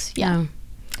dogs. Yeah.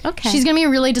 Oh. Okay. She's going to be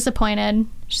really disappointed.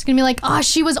 She's going to be like, oh,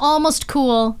 she was almost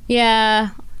cool.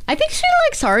 Yeah. I think she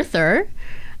likes Arthur.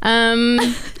 Great.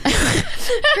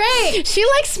 She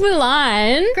likes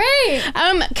Mulan. Great.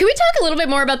 Can we talk a little bit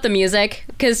more about the music?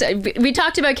 Because we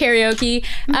talked about karaoke.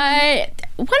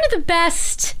 One of the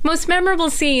best, most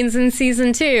memorable scenes in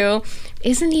season 2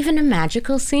 isn't even a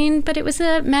magical scene, but it was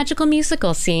a magical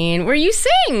musical scene where you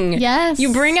sing. Yes.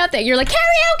 You bring out that you're like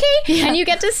karaoke, and you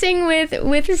get to sing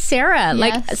with Sarah. Yes.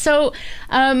 Like so.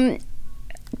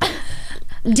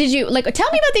 Did you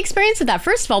tell me about the experience of that?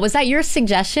 First of all, was that your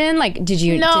suggestion? Like, No. Did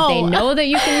they know that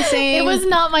you can sing? It was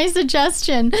not my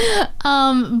suggestion,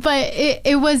 but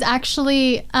it was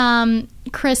actually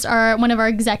Chris, one of our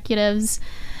executives.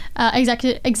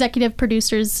 Executive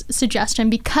producer's suggestion,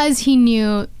 because he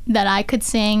knew that I could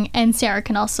sing and Sarah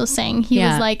can also sing. He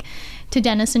was like to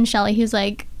Dennis and Shelley, he was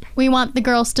like, we want the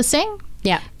girls to sing.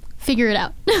 Yeah. Figure it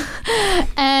out.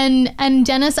 and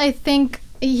Dennis, I think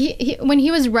he when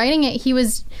he was writing it, he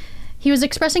was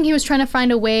expressing he was trying to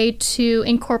find a way to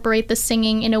incorporate the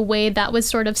singing in a way that was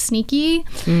sort of sneaky.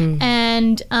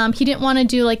 And he didn't want to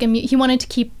do he wanted to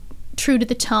keep true to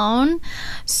the tone,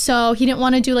 so he didn't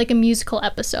want to do like a musical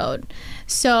episode.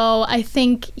 So I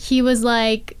think he was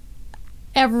like,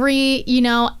 every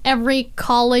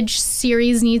college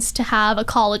series needs to have a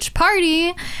college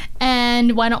party,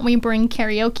 and why don't we bring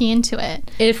karaoke into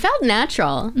it? It felt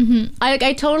natural.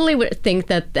 I totally would think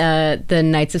that the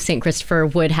Knights of St. Christopher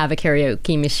would have a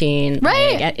karaoke machine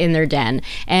in their den.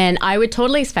 And I would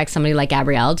totally expect somebody like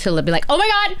Gabrielle to be like, oh my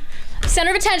God,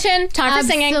 center of attention, time for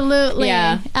singing. Absolutely.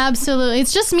 Yeah. Absolutely.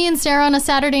 It's just me and Sarah on a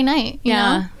Saturday night, you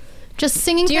know? Just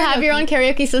singing. Do you have your own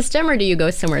karaoke system, or do you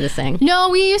go somewhere to sing? No,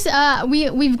 we've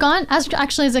gone as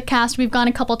a cast. We've gone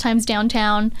a couple times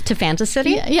downtown to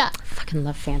Fantasy. Yeah. I fucking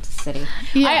love Fantasy.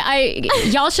 Yeah.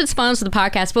 Y'all should sponsor the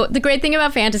podcast. But the great thing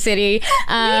about Fantasy, you know.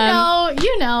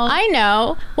 I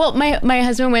know. Well, my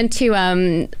husband went to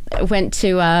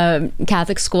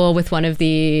Catholic school with one of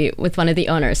the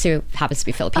owners who happens to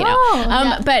be Filipino.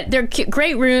 But they're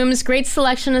great rooms, great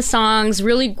selection of songs,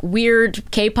 really weird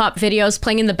K-pop videos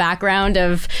playing in the background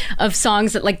of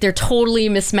songs that like they're totally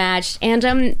mismatched, and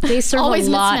they serve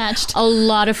a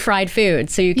lot of fried food,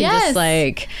 so you can just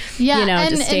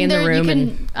just stay in the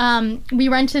room. We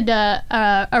rented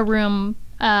a room.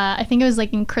 I think it was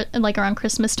like around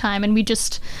Christmas time, and we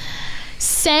just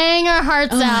sang our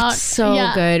hearts out. It's so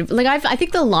good. Like I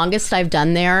think the longest I've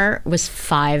done there was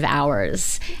 5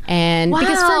 hours, and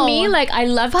because for me, like I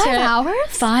love 5 hours.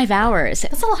 5 hours.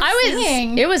 That's a lot of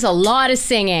singing. It was a lot of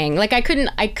singing. Like I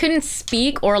couldn't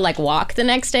speak or like walk the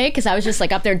next day because I was just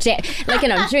like up there,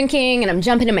 and I'm drinking and I'm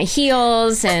jumping in my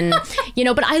heels, and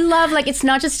But I love it's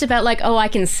not just about like, oh, I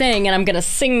can sing and I'm gonna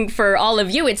sing for all of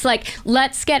you. It's like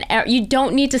you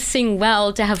don't need to sing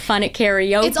well to have fun at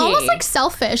karaoke. It's almost like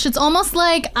selfish. It's almost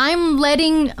like I'm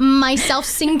letting myself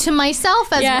sing to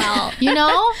myself as well,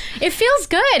 It feels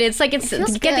good. It's like get the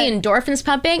endorphins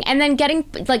pumping, and then getting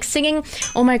singing.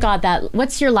 Oh my God,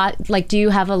 what's your do you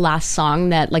have a last song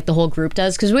that the whole group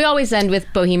does? Because we always end with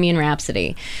Bohemian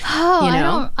Rhapsody.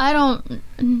 I don't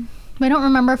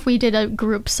remember if we did a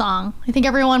group song. I think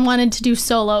everyone wanted to do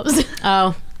solos.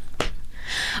 Oh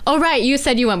right, you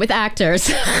said you went with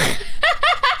actors.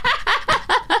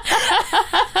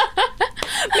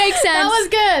 Makes sense. That was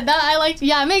good. I liked.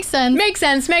 Yeah, it makes sense. Makes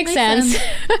sense.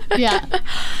 Yeah.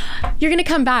 You're gonna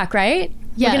come back, right?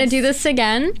 Yes. We're gonna do this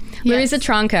again. Yes. Louriza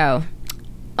Tronco.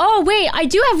 Oh wait, I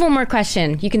do have one more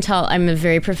question. You can tell I'm a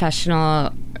very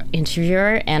professional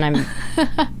interviewer, and I'm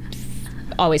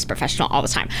always professional all the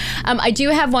time. I do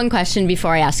have one question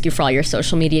before I ask you for all your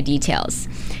social media details.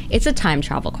 It's a time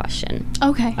travel question.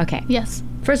 Okay. Yes.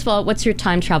 First of all, what's your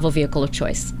time travel vehicle of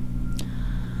choice?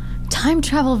 Time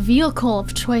travel vehicle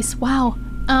of choice. Wow.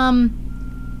 Do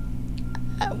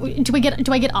I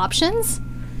get options?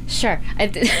 Sure.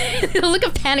 The look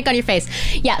of panic on your face.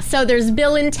 Yeah, so there's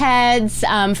Bill and Ted's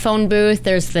phone booth.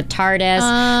 There's the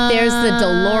TARDIS. There's the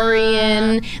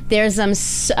DeLorean. There's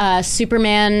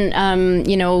Superman,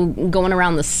 going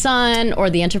around the sun, or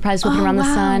the Enterprise whipping around the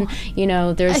sun.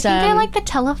 There's. I think I like the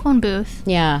telephone booth.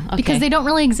 Yeah, okay. Because they don't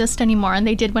really exist anymore, and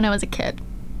they did when I was a kid.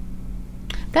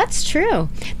 That's true.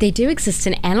 They do exist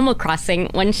in Animal Crossing.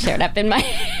 One showed up in my...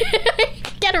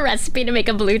 Get a recipe to make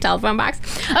a blue telephone box.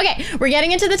 Okay, we're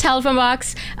getting into the telephone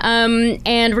box,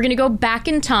 and we're going to go back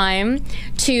in time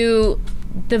to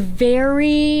the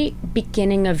very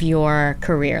beginning of your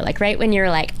career. Right when you're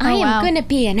like, I am going to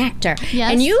be an actor.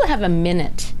 Yes. And you have a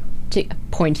minute to...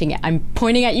 I'm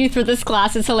pointing at you through this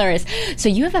glass. It's hilarious. So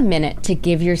you have a minute to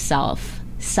give yourself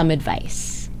some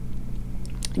advice.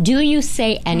 Do you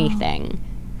say anything?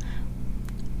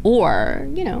 Or,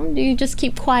 do you just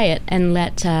keep quiet and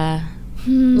let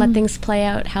things play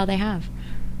out how they have?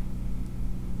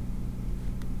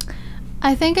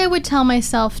 I think I would tell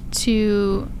myself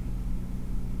to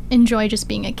enjoy just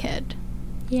being a kid.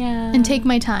 Yeah. And take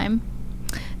my time.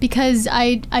 Because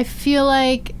I feel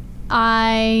like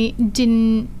I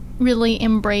didn't really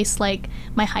embrace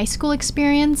my high school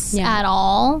experience at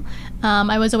all.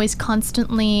 I was always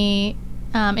constantly...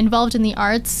 involved in the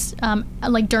arts,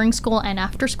 during school and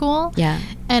after school. Yeah.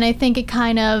 And I think it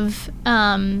kind of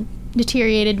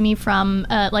deteriorated me from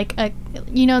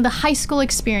the high school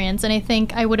experience. And I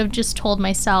think I would have just told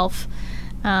myself,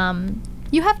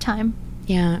 you have time.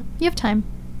 Yeah. You have time.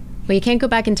 Well, you can't go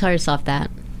back and tell yourself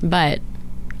that. But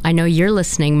I know you're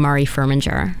listening, Mari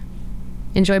Firminger.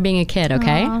 Enjoy being a kid,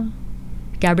 okay? Aww.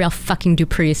 Gabrielle fucking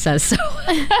Dupree says so.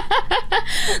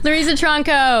 Louriza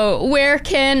Tronco, where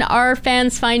can our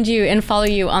fans find you and follow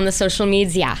you on the social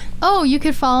media? Oh, you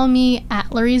could follow me at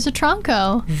Louriza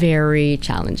Tronco. Very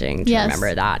challenging to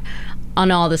remember that.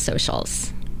 On all the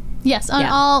socials. Yes, on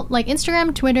all,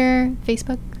 Instagram, Twitter,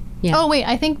 Facebook. Yeah. Oh, wait,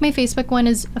 I think my Facebook one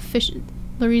is official.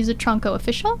 Louriza Tronco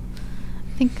Official?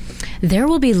 I think... There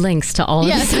will be links to all of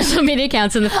the social media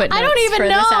accounts in the footnotes. I don't even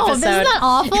know. This episode. Isn't that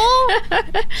awful?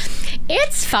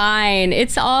 It's fine.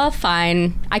 It's all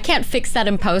fine. I can't fix that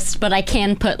in post, but I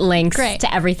can put links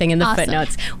to everything in the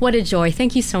footnotes. What a joy.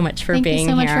 Thank you so much for being here. Thank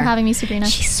you so much for having me, Sabrina.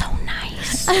 She's so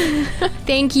nice.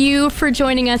 Thank you for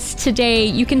joining us today.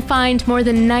 You can find more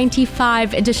than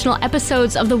 95 additional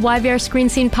episodes of the YVR Screen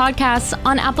Scene podcast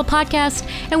on Apple Podcasts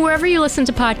and wherever you listen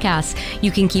to podcasts.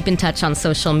 You can keep in touch on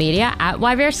social media at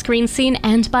YVR Screen Scene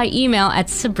and by email at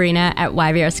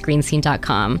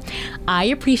sabrina@yvrscreenscene.com. I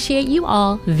appreciate you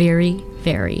all very,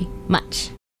 very much.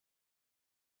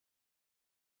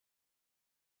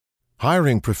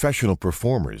 Hiring professional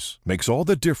performers makes all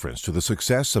the difference to the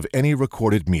success of any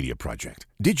recorded media project.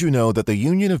 Did you know that the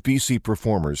Union of BC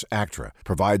Performers, ACTRA,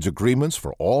 provides agreements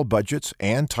for all budgets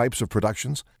and types of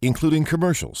productions, including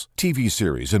commercials, TV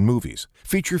series and movies,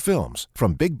 feature films,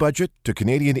 from big budget to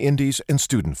Canadian indies and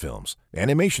student films,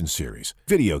 animation series,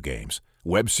 video games,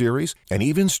 web series, and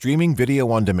even streaming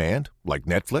video on demand, like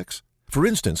Netflix? For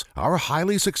instance, our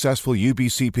highly successful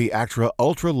UBCP ACTRA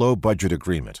ultra-low budget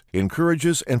agreement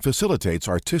encourages and facilitates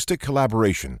artistic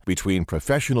collaboration between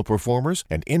professional performers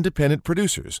and independent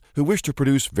producers who wish to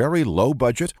produce very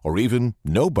low-budget or even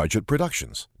no-budget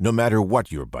productions. No matter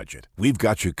what your budget, we've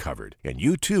got you covered, and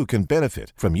you too can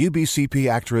benefit from UBCP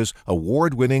ACTRA's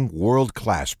award-winning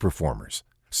world-class performers.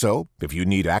 So, if you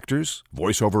need actors,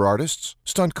 voiceover artists,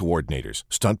 stunt coordinators,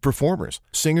 stunt performers,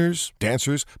 singers,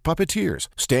 dancers, puppeteers,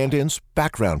 stand-ins,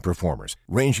 background performers,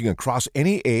 ranging across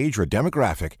any age or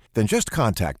demographic, then just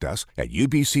contact us at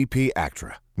UBCP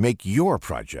ACTRA. Make your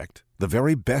project the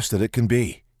very best that it can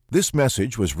be. This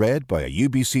message was read by a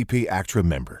UBCP ACTRA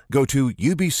member. Go to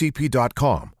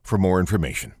ubcp.com for more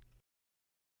information.